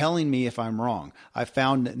fear of telling me if I'm wrong. I've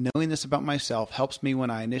found that knowing this about myself helps me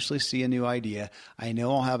when I initially see a new idea. I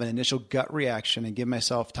know I'll have an initial gut reaction and give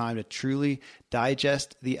myself time to truly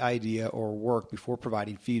digest the idea or work before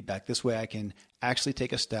providing feedback. This way I can actually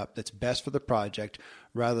take a step that's best for the project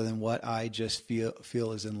rather than what I just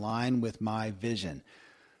feel is in line with my vision.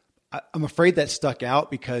 I'm afraid that stuck out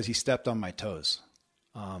because he stepped on my toes.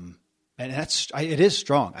 And it is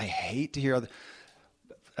strong. I hate to hear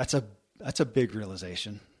that's a big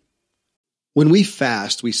realization. When we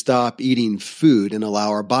fast, we stop eating food and allow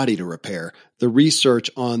our body to repair. The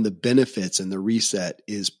research on the benefits and the reset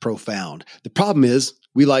is profound. The problem is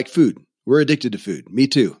we like food. We're addicted to food. Me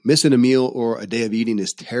too. Missing a meal or a day of eating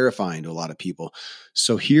is terrifying to a lot of people.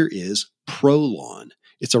 So here is Prolon.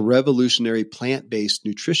 It's a revolutionary plant-based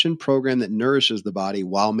nutrition program that nourishes the body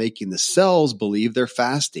while making the cells believe they're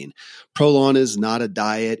fasting. Prolon is not a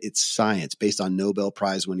diet, it's science based on Nobel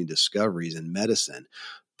Prize-winning discoveries in medicine.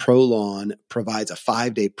 Prolon provides a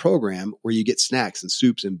 5-day program where you get snacks and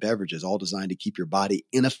soups and beverages, all designed to keep your body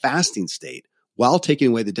in a fasting state while taking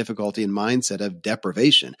away the difficulty and mindset of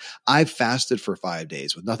deprivation. I've fasted for 5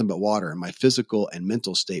 days with nothing but water, and my physical and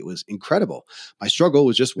mental state was incredible. My struggle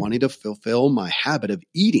was just wanting to fulfill my habit of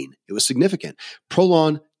eating. It was significant.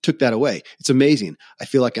 Prolon took that away. It's amazing. I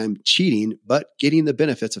feel like I'm cheating, but getting the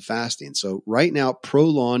benefits of fasting. So right now,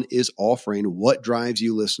 Prolon is offering What Drives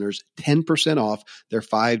You listeners 10% off their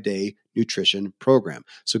 5-day nutrition program.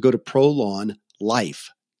 So go to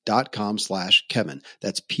prolonlife.com/Kevin.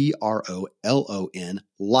 That's PROLON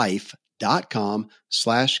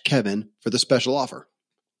life.com/Kevin for the special offer.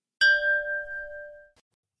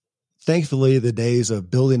 Thankfully, the days of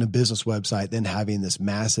building a business website, then having this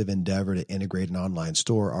massive endeavor to integrate an online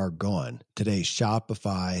store are gone. Today,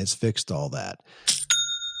 Shopify has fixed all that.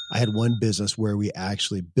 I had one business where we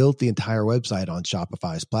actually built the entire website on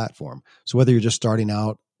Shopify's platform. So whether you're just starting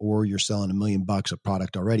out or you're selling $1 million of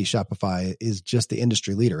product already, Shopify is just the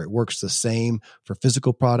industry leader. It works the same for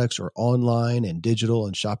physical products or online and digital,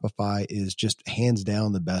 and Shopify is just hands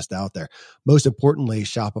down the best out there. Most importantly,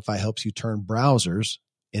 Shopify helps you turn browsers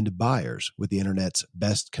into buyers with the internet's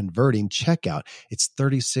best converting checkout. It's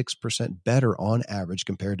 36% better on average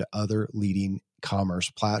compared to other leading commerce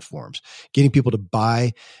platforms. Getting people to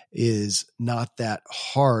buy is not that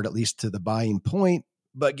hard, at least to the buying point,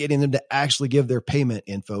 but getting them to actually give their payment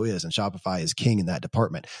info is, and Shopify is king in that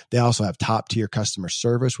department. They also have top tier customer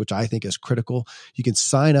service, which I think is critical. You can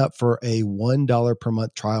sign up for a $1 per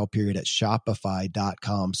month trial period at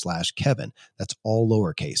shopify.com/Kevin. That's all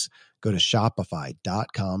lowercase. Go to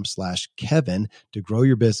shopify.com/Kevin to grow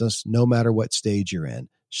your business no matter what stage you're in.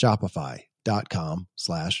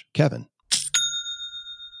 Shopify.com/Kevin.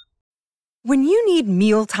 When you need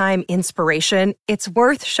mealtime inspiration, it's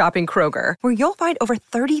worth shopping Kroger, where you'll find over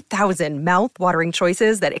 30,000 mouth-watering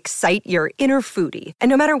choices that excite your inner foodie. And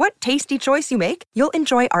no matter what tasty choice you make, you'll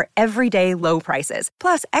enjoy our everyday low prices,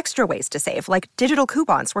 plus extra ways to save, like digital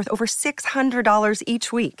coupons worth over $600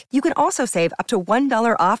 each week. You can also save up to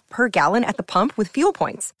 $1 off per gallon at the pump with fuel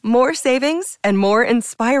points. More savings and more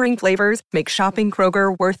inspiring flavors make shopping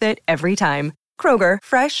Kroger worth it every time. Kroger,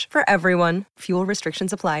 fresh for everyone. Fuel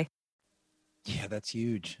restrictions apply. Yeah, that's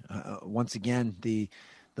huge. Once again, the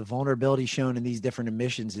vulnerability shown in these different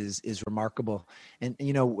emissions is remarkable. And,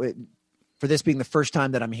 you know, for this being the first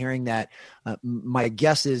time that I'm hearing that, my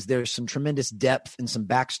guess is there's some tremendous depth and some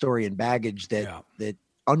backstory and baggage that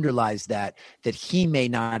underlies that he may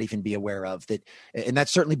not even be aware of, and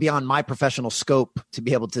that's certainly beyond my professional scope to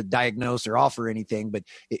be able to diagnose or offer anything, but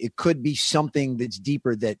it could be something that's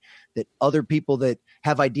deeper that other people that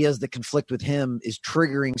have ideas that conflict with him is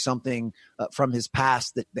triggering something from his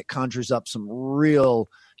past that conjures up some real,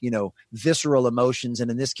 visceral emotions.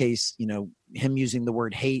 And in this case, him using the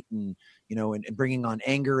word hate and bringing on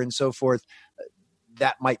anger and so forth,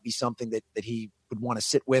 that might be something that he would want to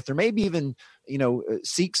sit with, or maybe even,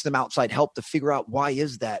 seek some outside help to figure out why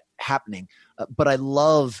is that happening. But I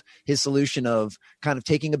love his solution of kind of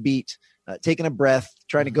taking a beat, taking a breath,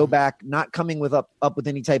 trying to go back, not coming up with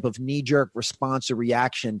any type of knee-jerk response or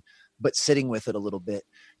reaction, but sitting with it a little bit,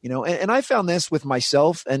 and I found this with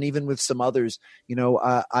myself and even with some others.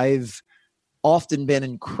 I've often been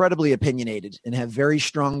incredibly opinionated and have very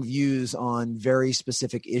strong views on very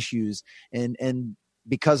specific issues. And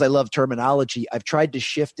because I love terminology, I've tried to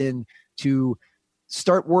shift in to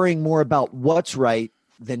start worrying more about what's right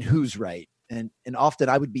than who's right. And often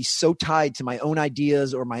I would be so tied to my own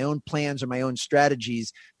ideas or my own plans or my own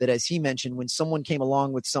strategies that, as he mentioned, when someone came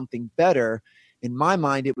along with something better, in my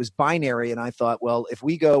mind, it was binary. And I thought, well, if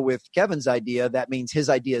we go with Kevin's idea, that means his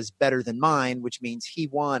idea is better than mine, which means he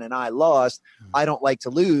won and I lost. I don't like to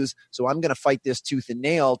lose, so I'm going to fight this tooth and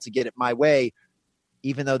nail to get it my way,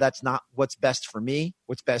 even though that's not what's best for me,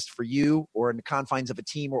 what's best for you, or in the confines of a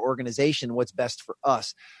team or organization, what's best for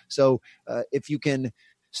us. So if you can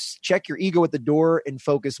check your ego at the door and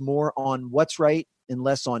focus more on what's right and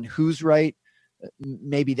less on who's right,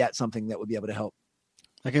 maybe that's something that would be able to help.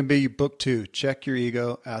 That can be book 2. Check your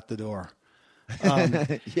ego at the door.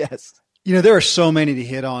 Yes. There are so many to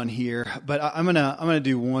hit on here, but I'm gonna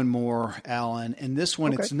do one more, Alan. And this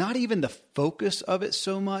one, It's not even the focus of it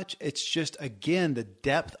so much. It's just, again, the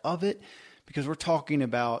depth of it, because we're talking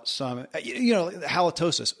about some,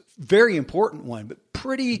 halitosis, very important one, but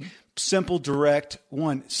pretty simple, direct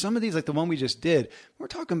one. Some of these, like the one we just did, we're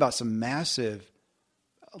talking about some massive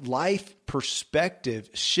life perspective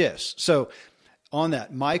shifts. So on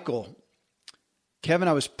that, Michael, Kevin,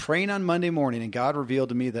 I was praying on Monday morning and God revealed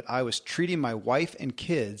to me that I was treating my wife and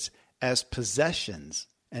kids as possessions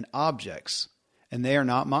and objects, and they are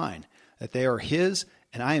not mine, that they are His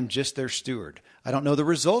and I am just their steward. I don't know the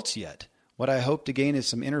results yet. What I hope to gain is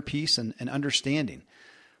some inner peace and understanding.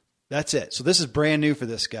 That's it. So this is brand new for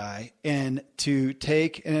this guy. And to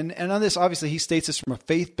take, and on this, obviously he states this from a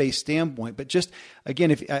faith-based standpoint, but just,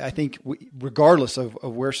 again, I think regardless of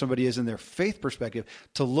where somebody is in their faith perspective,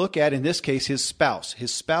 to look at, in this case, his spouse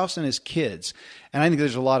and his kids. And I think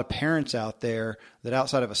there's a lot of parents out there that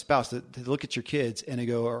outside of a spouse that look at your kids and they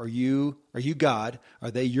go, are you God?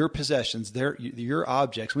 Are they your possessions? They're your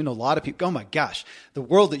objects. We know a lot of people, oh my gosh, the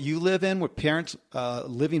world that you live in with parents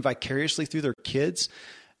living vicariously through their kids,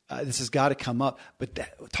 this has got to come up. But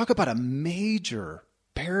talk about a major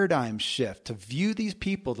paradigm shift to view these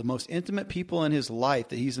people, the most intimate people in his life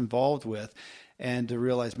that he's involved with, and to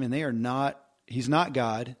realize, man, he's not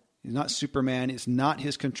God. He's not Superman. It's not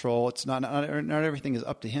his control. It's not everything is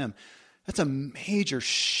up to him. That's a major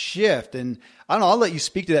shift. And I don't know, I'll let you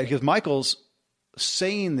speak to that because Michael's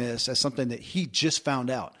saying this as something that he just found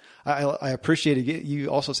out. I appreciate you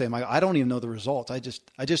also saying, Michael, I don't even know the results. I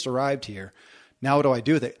just arrived here. Now what do I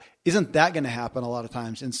do with it? Isn't that going to happen a lot of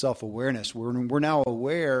times in self-awareness? We're now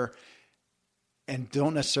aware and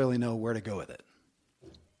don't necessarily know where to go with it.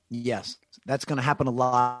 Yes, that's going to happen a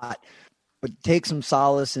lot. But take some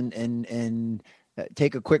solace and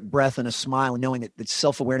take a quick breath and a smile, and knowing that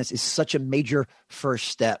self-awareness is such a major first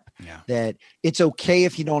step. Yeah. That it's okay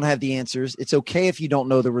if you don't have the answers. It's okay if you don't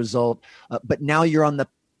know the result. But now you're on the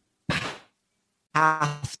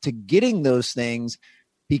path to getting those things,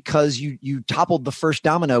 because you toppled the first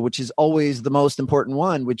domino, which is always the most important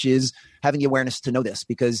one, which is having the awareness to know this.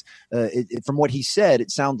 Because from what he said, it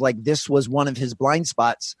sounds like this was one of his blind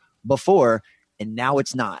spots before, and now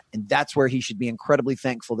it's not. And that's where he should be incredibly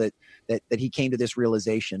thankful that he came to this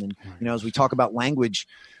realization. And as we talk about language,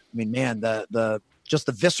 I mean, man, the just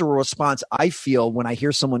the visceral response I feel when I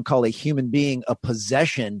hear someone call a human being a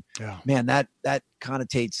possession, man, that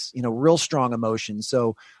connotates real strong emotion.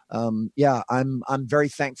 So I'm very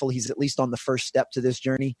thankful he's at least on the first step to this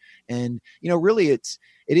journey. And really it's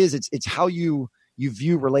how you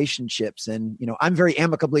view relationships. And I'm very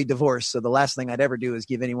amicably divorced, so the last thing I'd ever do is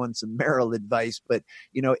give anyone some marital advice. But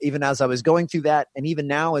even as I was going through that, and even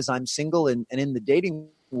now as I'm single and in the dating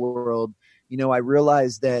world, I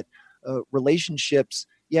realized that relationships,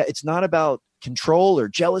 it's not about control or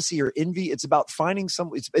jealousy or envy. It's about finding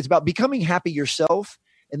it's about becoming happy yourself,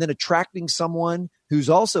 and then attracting someone who's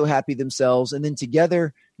also happy themselves. And then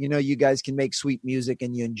together, you guys can make sweet music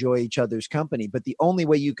and you enjoy each other's company. But the only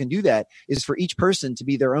way you can do that is for each person to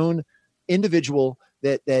be their own individual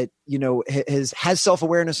that has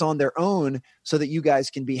self-awareness on their own, so that you guys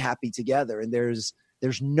can be happy together. And there's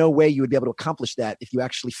no way you would be able to accomplish that if you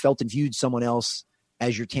actually felt and viewed someone else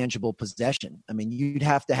as your tangible possession. I mean, you'd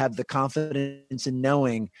have to have the confidence in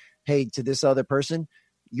knowing, hey, to this other person,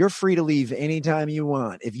 you're free to leave anytime you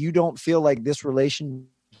want. If you don't feel like this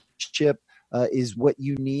relationship is what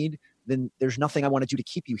you need, then there's nothing I want to do to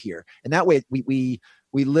keep you here. And that way we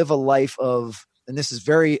live a life of, and this is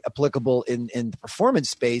very applicable in the performance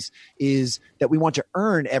space, is that we want to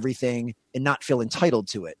earn everything and not feel entitled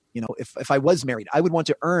to it. If I was married, I would want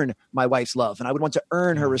to earn my wife's love, and I would want to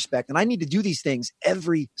earn her respect. And I need to do these things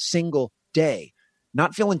every single day,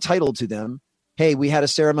 not feel entitled to them. Hey, we had a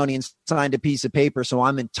ceremony and signed a piece of paper, so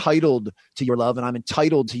I'm entitled to your love and I'm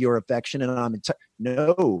entitled to your affection. And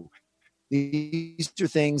no, these are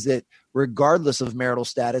things that regardless of marital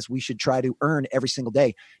status, we should try to earn every single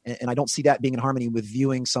day. And I don't see that being in harmony with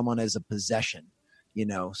viewing someone as a possession,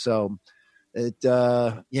 so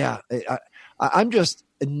I'm just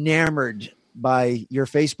enamored by your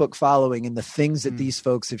Facebook following and the things that these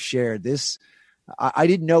folks have shared. I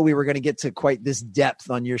didn't know we were going to get to quite this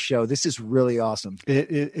depth on your show. This is really awesome. It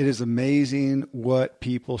is amazing what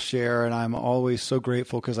people share. And I'm always so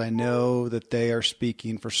grateful because I know that they are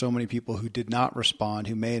speaking for so many people who did not respond,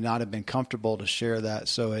 who may not have been comfortable to share that.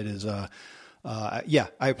 So it is, I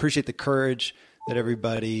appreciate the courage that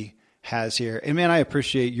everybody has here. And man, I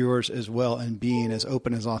appreciate yours as well, and being as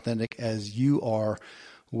open, as authentic as you are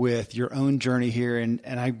with your own journey here. And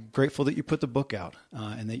I'm grateful that you put the book out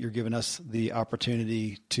and that you're giving us the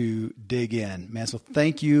opportunity to dig in, man. So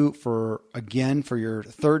thank you for your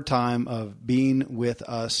third time of being with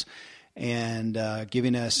us and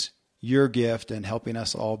giving us your gift and helping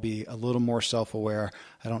us all be a little more self-aware.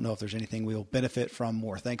 I don't know if there's anything we'll benefit from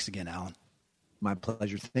more. Thanks again, Alan. My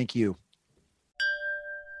pleasure. Thank you.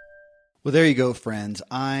 Well, there you go, friends.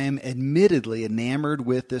 I'm admittedly enamored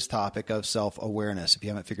with this topic of self-awareness, if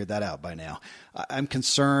you haven't figured that out by now. I'm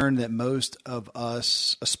concerned that most of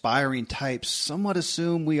us aspiring types somewhat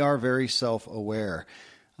assume we are very self-aware.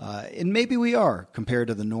 And maybe we are compared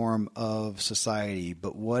to the norm of society,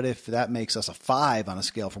 but what if that makes us a 5 on a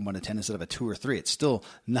scale from 1 to 10 instead of a 2 or 3? It's still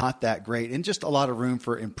not that great, and just a lot of room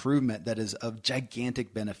for improvement that is of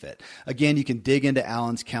gigantic benefit. Again, you can dig into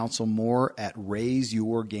Alan's counsel more at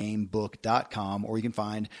raiseyourgamebook.com, or you can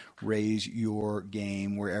find Raise Your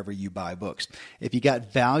Game wherever you buy books. If you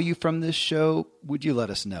got value from this show, would you let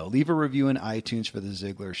us know? Leave a review in iTunes for The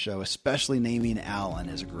Ziglar Show, especially naming Alan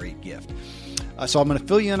is a great gift. So I'm going to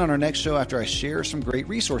fill you in on our next show after I share some great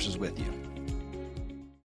resources with you.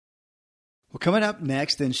 Well, coming up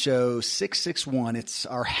next in show 661, it's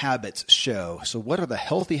our habits show. So what are the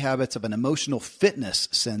healthy habits of an emotional fitness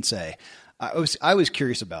sensei? I was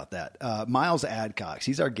curious about that. Miles Adcox,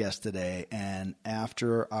 he's our guest today. And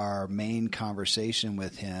after our main conversation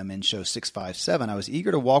with him in show 657, I was eager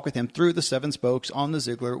to walk with him through the 7 spokes on the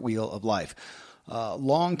Ziglar Wheel of Life.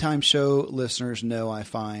 Longtime show listeners know I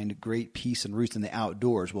find great peace and roots in the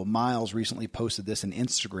outdoors. Well, Miles recently posted this on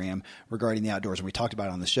Instagram regarding the outdoors, and we talked about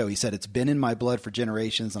it on the show. He said, "It's been in my blood for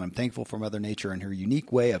generations, and I'm thankful for Mother Nature and her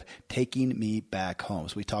unique way of taking me back home."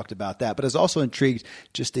 So we talked about that, but I was also intrigued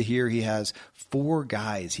just to hear he has 4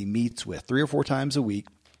 guys he meets with 3 or 4 times a week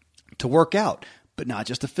to work out. But not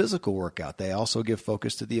just a physical workout. They also give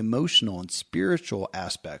focus to the emotional and spiritual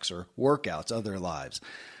aspects or workouts of their lives.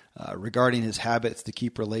 Regarding his habits to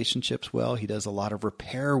keep relationships well, he does a lot of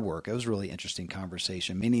repair work. It was a really interesting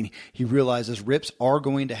conversation, meaning he realizes rips are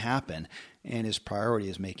going to happen, and his priority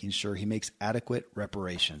is making sure he makes adequate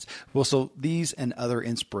reparations. Well, so these and other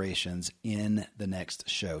inspirations in the next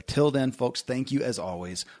show. Till then, folks, thank you as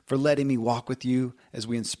always for letting me walk with you as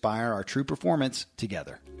we inspire our true performance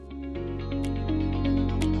together.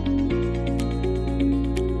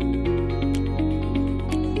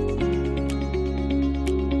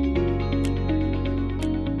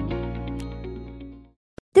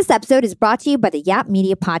 This episode is brought to you by the Yap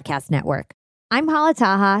Media Podcast Network. I'm Hala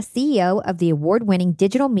Taha, CEO of the award-winning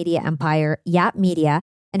digital media empire, Yap Media,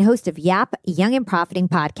 and host of Yap Young and Profiting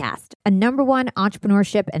Podcast, a #1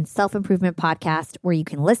 entrepreneurship and self-improvement podcast where you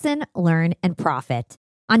can listen, learn, and profit.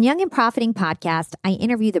 On Young and Profiting Podcast, I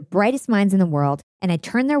interview the brightest minds in the world, and I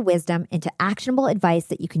turn their wisdom into actionable advice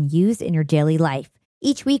that you can use in your daily life.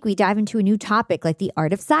 Each week, we dive into a new topic like the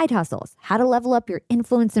art of side hustles, how to level up your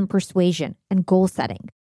influence and persuasion, and goal setting.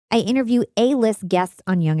 I interview A-list guests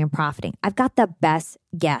on Young and Profiting. I've got the best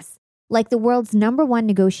guests, like the world's #1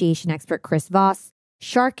 negotiation expert, Chris Voss,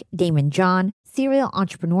 Shark Damon John, serial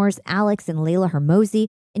entrepreneurs Alex and Layla Hermosi,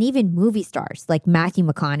 and even movie stars like Matthew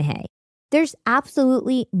McConaughey. There's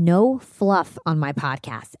absolutely no fluff on my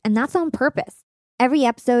podcast, and that's on purpose. Every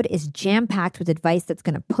episode is jam-packed with advice that's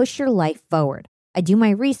going to push your life forward. I do my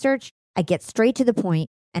research, I get straight to the point,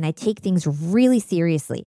 and I take things really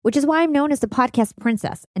seriously, which is why I'm known as the podcast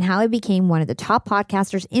princess and how I became one of the top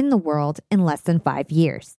podcasters in the world in less than 5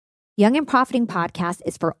 years. Young and Profiting Podcast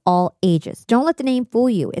is for all ages. Don't let the name fool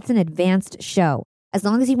you. It's an advanced show. As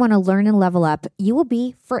long as you want to learn and level up, you will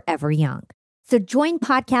be forever young. So join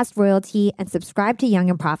podcast royalty and subscribe to Young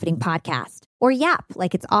and Profiting Podcast, or YAP,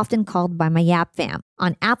 like it's often called by my YAP fam,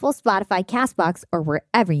 on Apple, Spotify, CastBox, or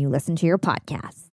wherever you listen to your podcasts.